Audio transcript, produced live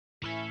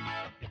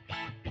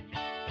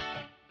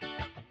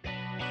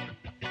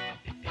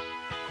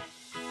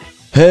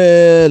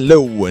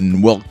Hello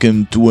and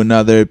welcome to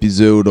another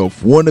episode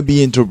of Wanna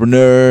Be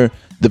Entrepreneur,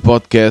 the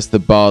podcast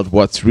about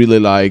what's really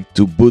like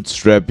to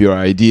bootstrap your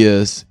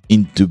ideas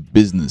into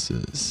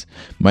businesses.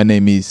 My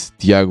name is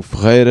Tiago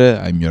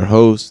Ferreira, I'm your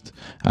host.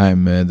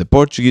 I'm the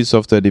Portuguese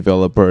software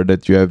developer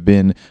that you have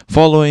been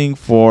following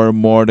for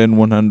more than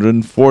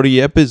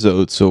 140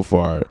 episodes so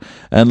far.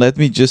 And let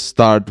me just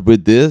start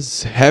with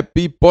this.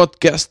 Happy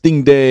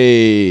Podcasting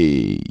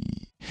Day!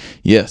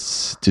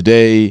 Yes,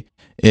 today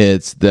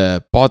it's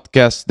the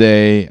podcast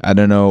day. I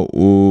don't know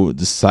who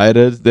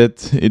decided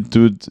that it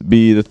would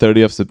be the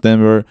 30th of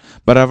September,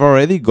 but I've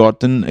already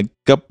gotten a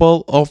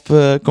couple of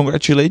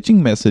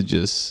congratulating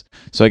messages.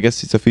 So I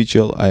guess it's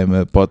official. I am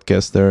a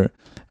podcaster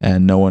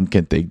and no one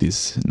can take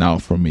this now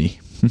from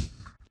me.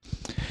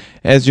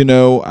 As you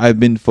know, I've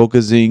been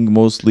focusing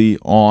mostly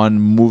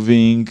on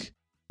moving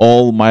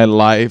all my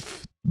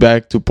life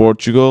back to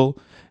Portugal.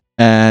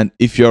 And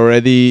if you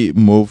already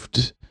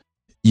moved,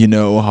 you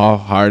know how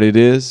hard it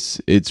is.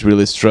 It's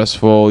really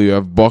stressful. You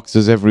have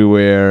boxes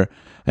everywhere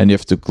and you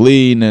have to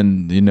clean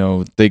and,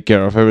 take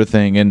care of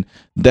everything. And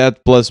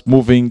that plus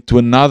moving to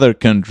another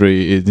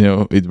country,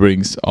 it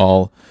brings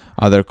all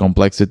other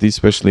complexity,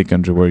 especially a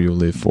country where you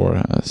live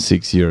for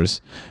 6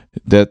 years,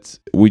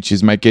 which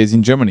is my case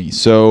in Germany.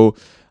 So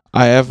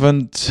I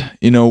haven't,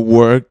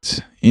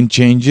 worked in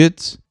Change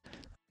It.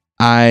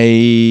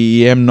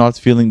 I am not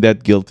feeling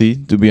that guilty,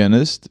 to be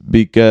honest,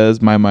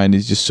 because my mind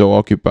is just so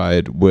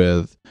occupied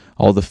with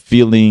all the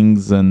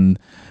feelings and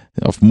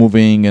of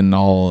moving and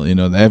all,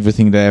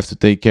 everything that I have to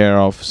take care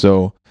of.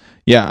 So,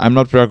 yeah, I'm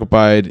not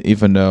preoccupied,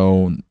 even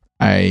though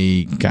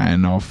I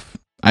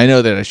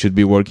know that I should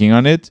be working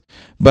on it,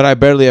 but I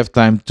barely have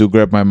time to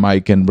grab my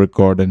mic and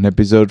record an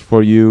episode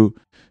for you.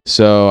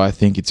 So I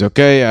think it's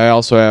okay. I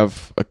also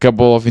have a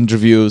couple of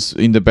interviews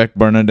in the back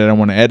burner that I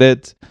want to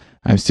edit.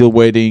 I'm still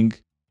waiting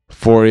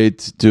for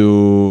it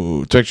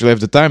to actually have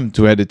the time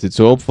to edit it.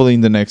 So hopefully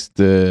in the next,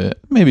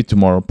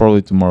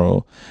 probably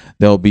tomorrow,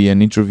 there'll be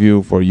an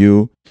interview for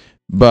you.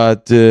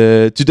 But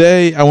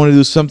today I want to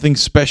do something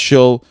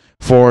special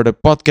for the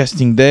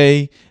podcasting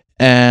day,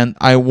 and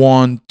I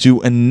want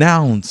to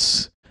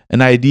announce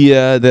an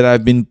idea that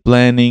I've been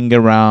planning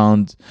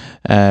around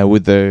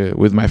with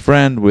my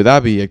friend, with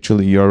Abi.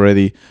 Actually, you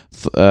already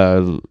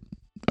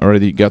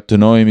got to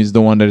know him. He's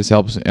the one that is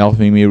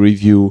helping me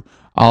review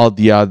all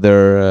the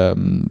other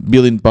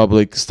Billion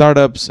Public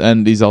startups,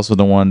 and he's also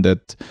the one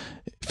that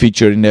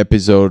featured in the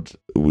episode,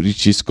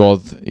 which is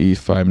called,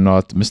 if I'm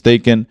not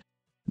mistaken,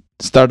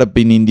 Startup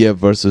in India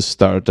versus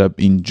Startup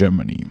in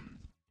Germany.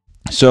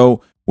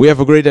 So we have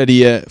a great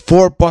idea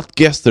for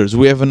podcasters.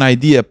 We have an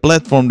idea, a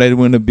platform that we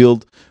want to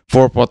build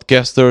for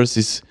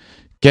podcasters.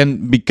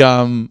 Can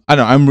become,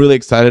 I'm really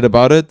excited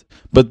about it.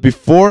 But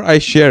before I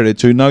share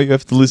it, so now you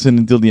have to listen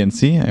until the end.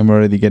 See, I'm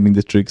already getting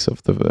the tricks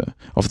of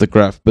the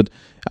craft. But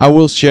I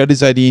will share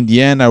this idea in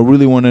the end. I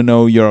really want to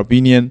know your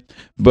opinion.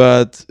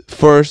 But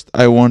first,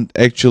 I want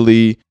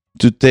actually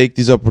to take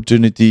this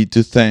opportunity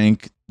to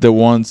thank the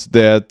ones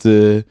that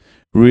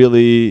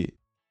really,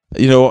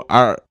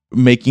 are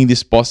making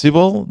this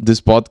possible, this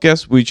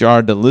podcast, which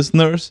are the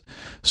listeners.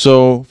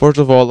 So first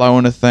of all, I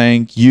want to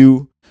thank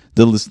you,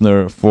 the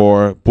listener,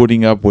 for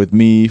putting up with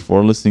me,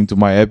 for listening to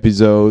my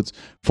episodes,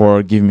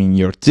 for giving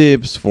your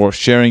tips, for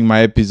sharing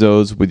my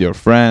episodes with your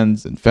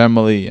friends and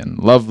family and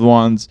loved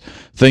ones.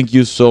 Thank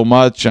you so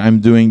much. I'm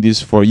doing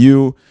this for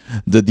you,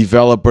 the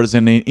developers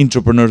and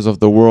entrepreneurs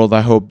of the world.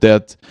 I hope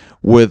that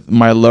with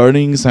my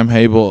learnings, I'm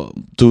able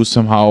to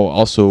somehow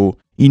also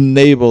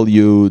enable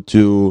you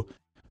to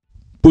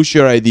push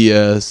your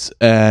ideas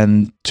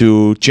and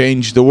to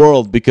change the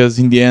world, because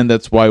in the end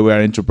that's why we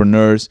are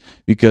entrepreneurs,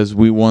 because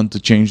we want to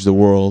change the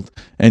world.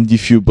 And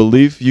if you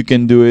believe you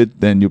can do it,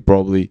 then you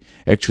probably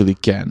actually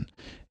can.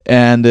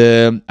 And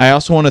I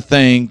also want to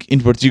thank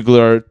in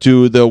particular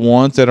to the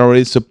ones that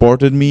already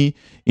supported me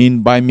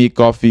in Buy Me a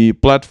Coffee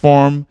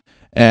platform,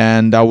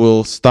 and I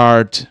will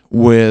start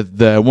with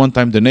the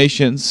one-time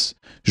donations.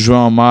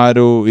 João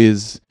Amaro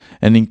is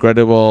an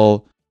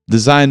incredible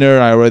designer.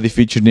 I already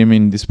featured him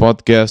in this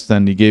podcast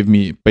and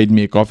he paid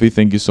me a coffee.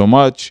 Thank you so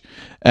much.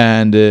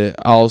 And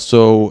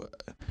also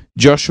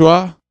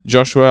Joshua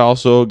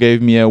also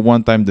gave me a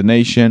one-time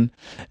donation,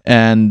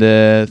 and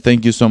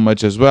thank you so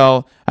much as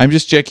well. I'm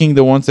just checking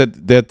the ones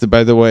that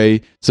by the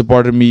way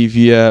supported me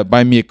via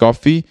Buy Me a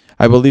Coffee.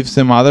 I believe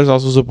some others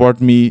also support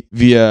me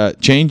via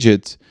Change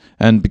It,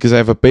 and because I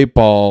have a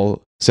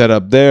PayPal set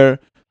up there.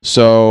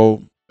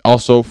 So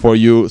also for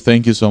you,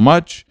 thank you so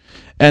much.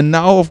 And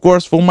now, of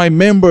course, for my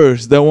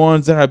members, the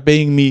ones that are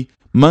paying me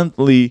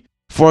monthly,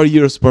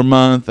 €4 per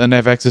month, and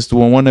have access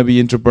to a Wannabe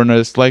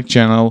Entrepreneur Slack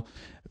channel,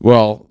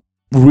 well,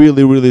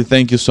 really, really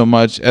thank you so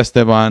much,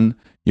 Esteban.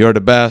 You're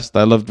the best.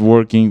 I loved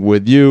working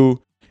with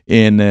you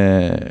in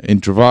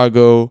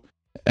Trivago.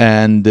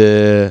 And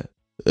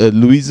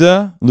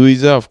Luisa,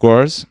 of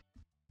course.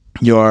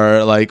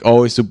 You're like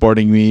always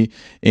supporting me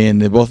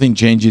in both in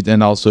Change It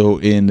and also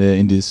in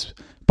this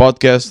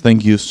podcast.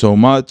 Thank you so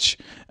much.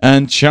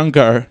 And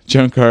Shankar,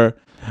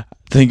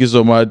 Thank you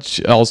so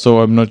much.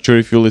 Also, I'm not sure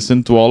if you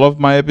listen to all of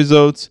my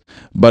episodes,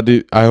 but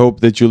I hope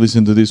that you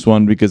listen to this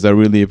one because I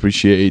really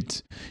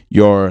appreciate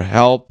your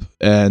help.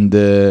 And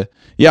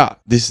yeah,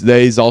 this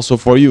day is also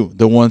for you,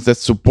 the ones that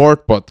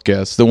support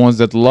podcasts, the ones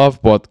that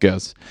love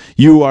podcasts.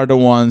 You are the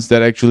ones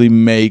that actually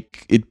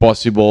make it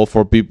possible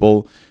for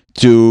people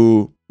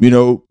to,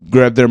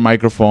 grab their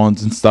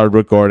microphones and start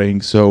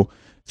recording. So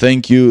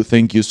thank you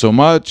so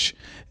much.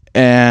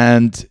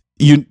 And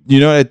you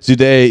know that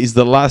today is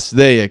the last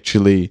day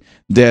actually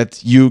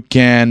that you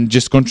can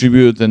just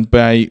contribute and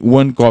buy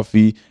one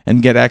coffee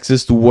and get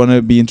access to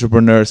Wannabe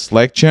Entrepreneur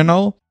Slack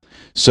channel.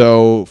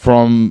 So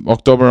from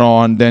October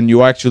on, then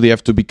you actually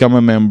have to become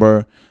a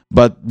member.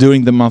 But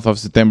during the month of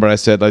September, I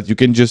said that you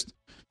can just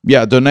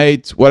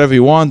donate whatever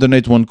you want,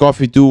 donate one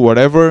coffee to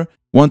whatever.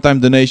 One-time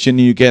donation,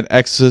 you get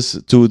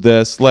access to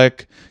the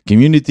Slack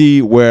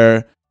community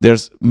where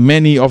there's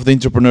many of the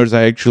entrepreneurs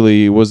I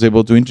actually was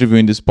able to interview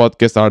in this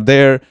podcast are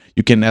there.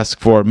 You can ask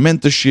for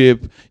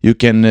mentorship. You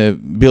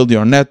can build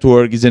your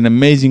network. It's an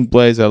amazing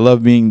place. I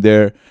love being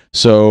there.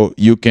 So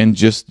you can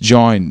just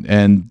join.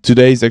 And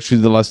today is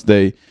actually the last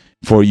day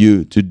for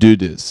you to do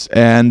this.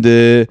 And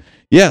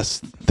yes,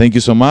 thank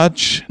you so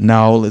much.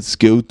 Now let's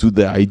go to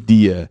the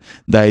idea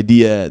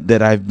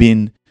that I've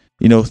been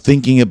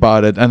thinking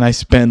about it, and I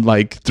spent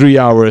like 3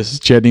 hours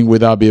chatting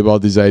with Abby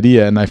about this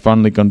idea, and I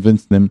finally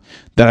convinced him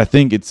that I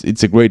think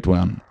it's a great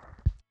one.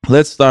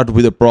 Let's start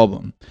with the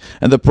problem.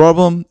 And the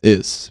problem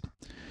is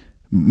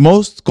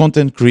most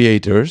content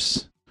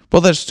creators,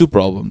 well, there's two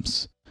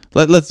problems.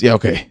 Let's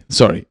start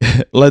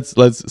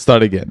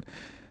again.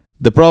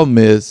 The problem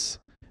is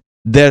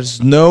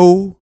there's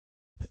no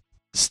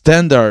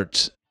standard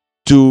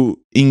to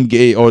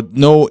engage, or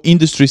no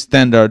industry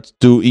standard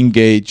to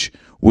engage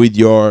with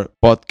your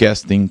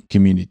podcasting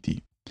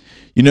community.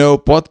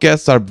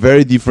 Podcasts are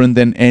very different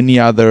than any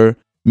other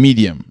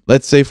medium.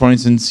 Let's say, for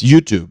instance,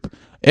 YouTube.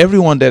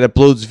 Everyone that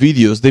uploads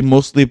videos, they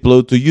mostly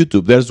upload to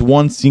YouTube. There's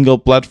one single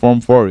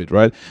platform for it,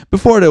 right?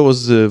 Before there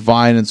was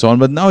Vine and so on,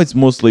 but now it's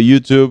mostly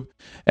YouTube.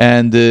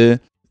 And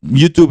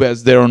YouTube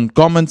has their own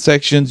comment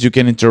sections. You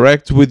can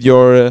interact with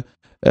your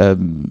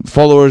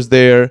followers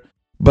there.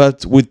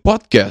 But with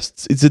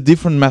podcasts, it's a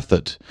different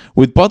method.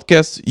 With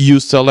podcasts, you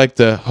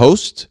select a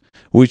host,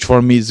 which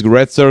for me is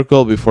Red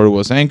Circle. Before it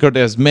was Anchor,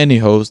 there's many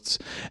hosts.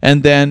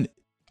 And then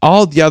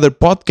all the other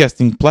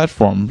podcasting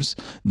platforms,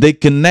 they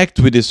connect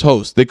with this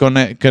host. They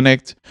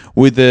connect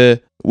with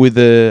the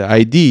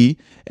ID.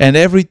 And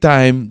every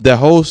time the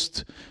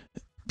host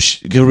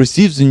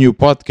receives a new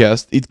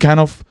podcast, it kind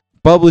of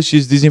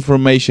publishes this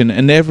information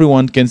and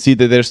everyone can see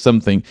that there's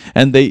something.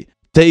 And they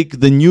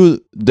take the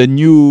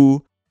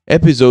new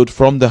episode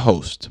from the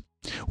host.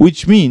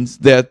 Which means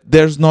that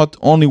there's not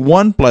only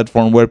one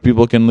platform where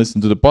people can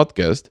listen to the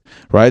podcast,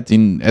 right?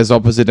 As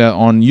opposite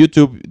on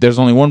YouTube, there's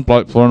only one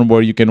platform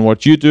where you can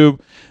watch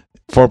YouTube.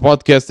 For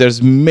podcasts,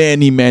 there's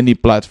many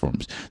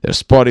platforms.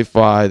 There's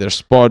Spotify,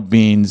 there's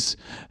Podbeans,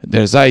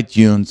 there's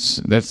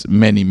iTunes, there's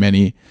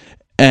many.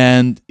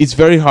 And it's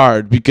very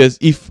hard because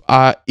if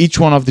each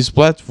one of these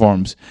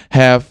platforms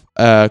have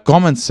a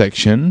comment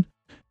section,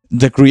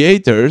 the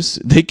creators,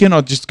 they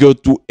cannot just go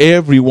to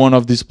every one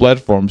of these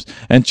platforms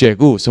and check,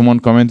 oh,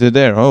 someone commented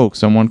there, oh,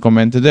 someone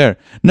commented there.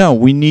 No,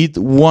 we need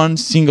one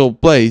single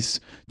place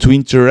to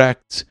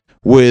interact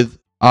with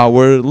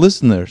our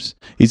listeners.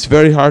 It's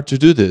very hard to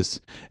do this.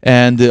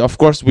 And of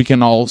course, we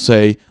can all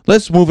say,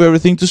 let's move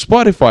everything to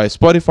Spotify.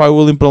 Spotify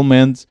will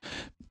implement,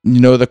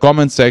 the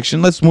comment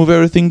section. Let's move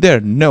everything there.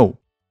 No,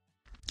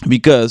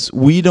 because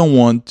we don't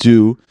want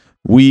to.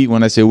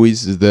 When I say we,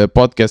 is the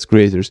podcast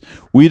creators,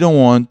 we don't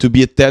want to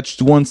be attached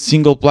to one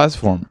single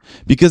platform,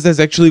 because that's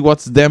actually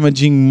what's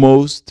damaging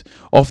most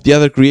of the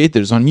other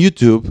creators. On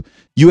YouTube,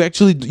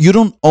 you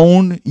don't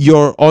own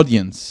your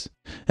audience,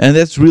 and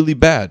that's really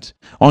bad.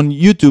 On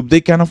YouTube,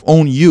 they kind of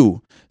own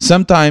you.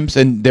 Sometimes,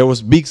 and there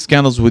was big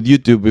scandals with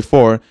YouTube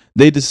before,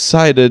 they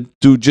decided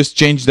to just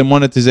change the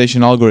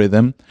monetization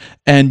algorithm,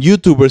 and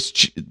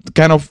YouTubers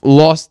kind of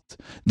lost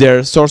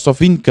their source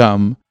of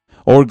income,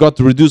 or got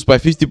reduced by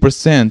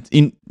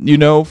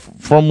 50%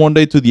 from one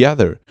day to the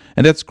other.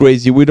 And that's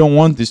crazy. We don't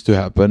want this to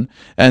happen.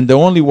 And the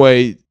only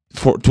way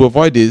to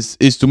avoid this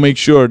is to make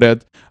sure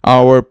that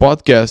our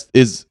podcast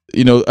is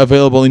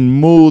available in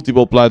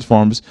multiple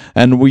platforms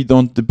and we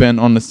don't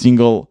depend on a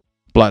single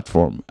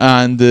platform.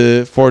 And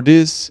for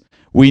this,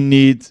 we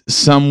need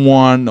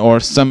someone or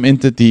some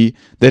entity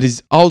that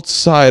is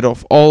outside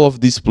of all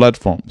of these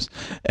platforms.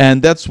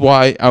 And that's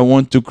why I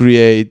want to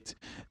create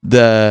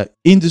the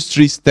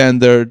industry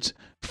standard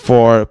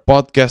for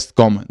podcast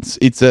comments.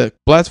 It's a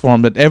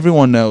platform that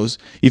everyone knows.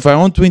 If I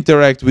want to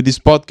interact with this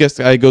podcast,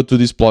 I go to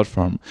this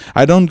platform.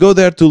 I don't go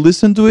there to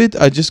listen to it.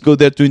 I just go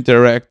there to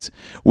interact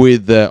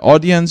with the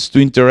audience, to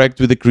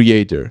interact with the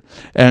creator.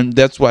 And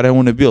that's what I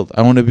want to build.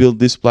 I want to build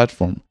this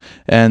platform.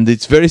 And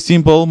it's very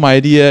simple. My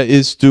idea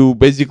is to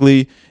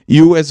basically,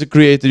 you as a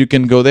creator, you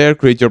can go there,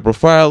 create your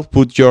profile,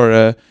 put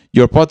your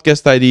your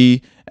podcast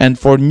ID, and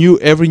for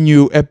every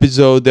new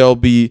episode there'll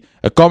be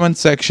a comment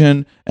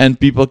section, and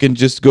people can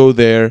just go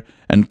there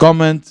and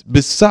comment.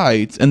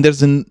 Besides, and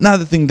there's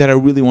another thing that I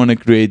really want to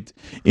create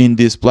in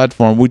this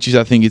platform, which is,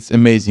 I think it's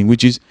amazing,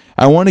 which is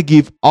I want to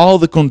give all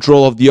the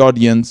control of the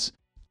audience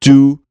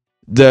to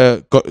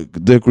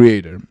the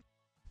creator.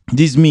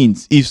 This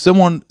means if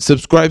someone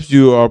subscribes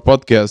to our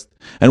podcast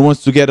and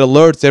wants to get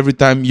alerts every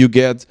time you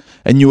get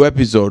a new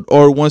episode,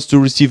 or wants to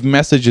receive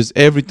messages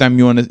every time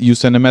you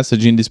send a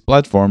message in this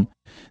platform,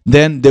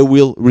 then they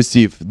will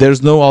receive.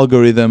 There's no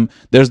algorithm,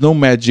 there's no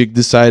magic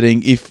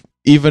deciding if,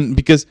 even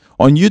because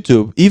on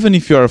YouTube, even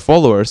if you're a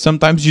follower,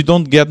 sometimes you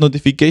don't get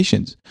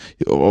notifications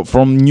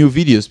from new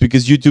videos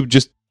because YouTube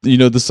just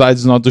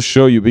decides not to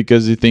show you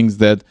because it thinks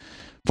that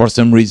for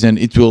some reason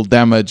it will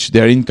damage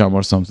their income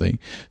or something.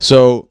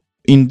 So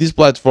in this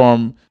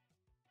platform,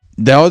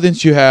 the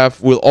audience you have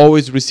will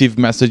always receive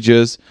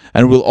messages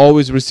and will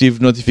always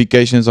receive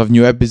notifications of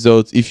new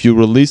episodes if you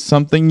release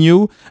something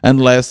new,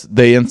 unless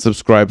they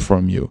unsubscribe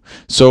from you.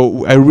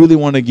 So I really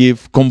want to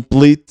give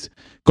complete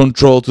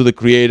control to the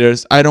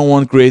creators. I don't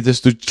want creators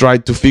to try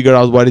to figure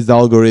out what is the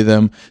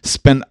algorithm,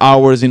 spend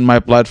hours in my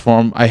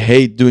platform. I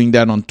hate doing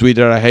that on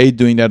Twitter. I hate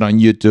doing that on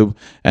YouTube.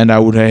 And I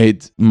would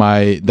hate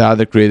the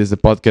other creators, the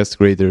podcast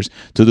creators,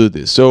 to do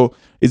this. So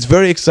it's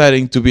very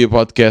exciting to be a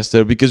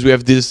podcaster because we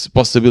have this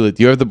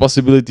possibility. You have the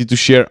possibility to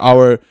share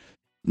our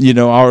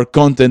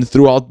content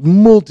throughout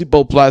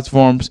multiple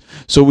platforms,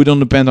 so we don't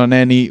depend on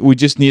any. We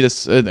just need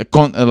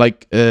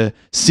a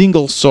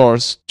single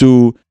source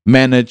to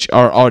manage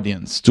our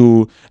audience.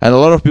 And a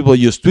lot of people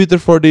use Twitter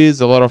for this.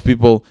 A lot of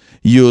people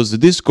use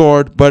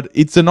Discord, but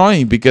it's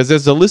annoying because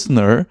as a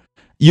listener,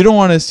 you don't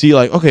want to see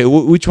okay,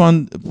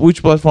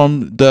 which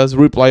platform does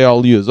Reply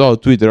All use? Oh,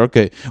 Twitter.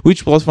 Okay.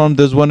 Which platform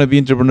does Wannabe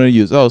Entrepreneur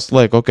use? Oh,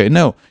 Slack. Okay.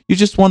 No, you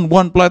just want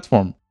one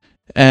platform.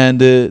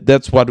 And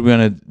that's what we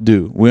want to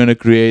do. We want to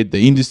create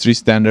the industry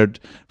standard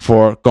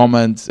for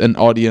comments and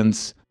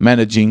audience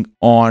managing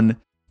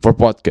for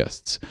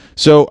podcasts.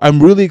 So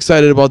I'm really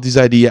excited about this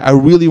idea. I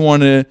really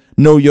want to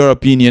know your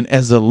opinion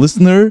as a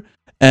listener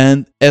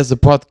and as a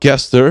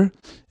podcaster.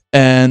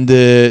 And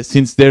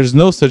since there's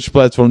no such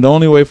platform, the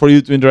only way for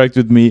you to interact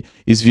with me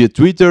is via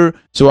Twitter.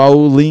 So I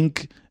will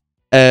link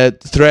a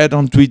thread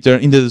on Twitter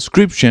in the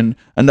description,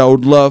 and I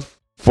would love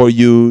for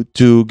you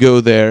to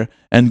go there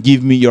and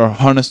give me your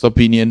honest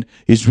opinion.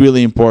 It's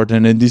really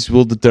important, and this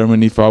will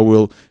determine if I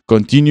will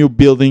continue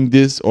building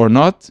this or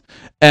not.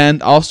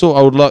 And also,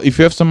 I would love, if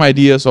you have some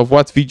ideas of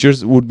what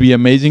features would be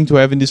amazing to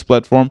have in this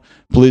platform,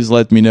 please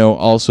let me know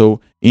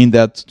also in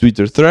that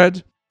Twitter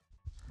thread.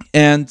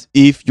 And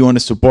if you want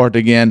to support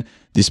again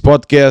this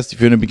podcast,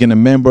 if you want to become a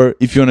member,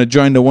 if you want to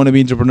join the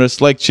Wannabe Entrepreneur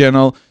Slack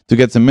channel to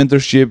get some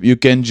mentorship, you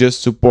can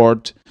just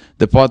support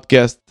the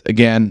podcast.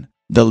 Again,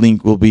 the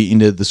link will be in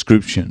the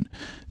description.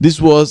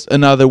 This was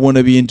another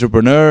Wannabe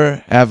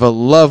Entrepreneur. Have a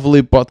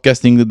lovely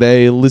podcasting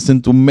day.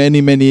 Listen to many,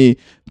 many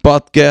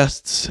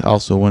podcasts.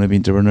 Also, Wannabe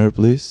Entrepreneur,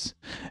 please.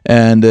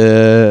 And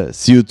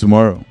see you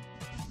tomorrow.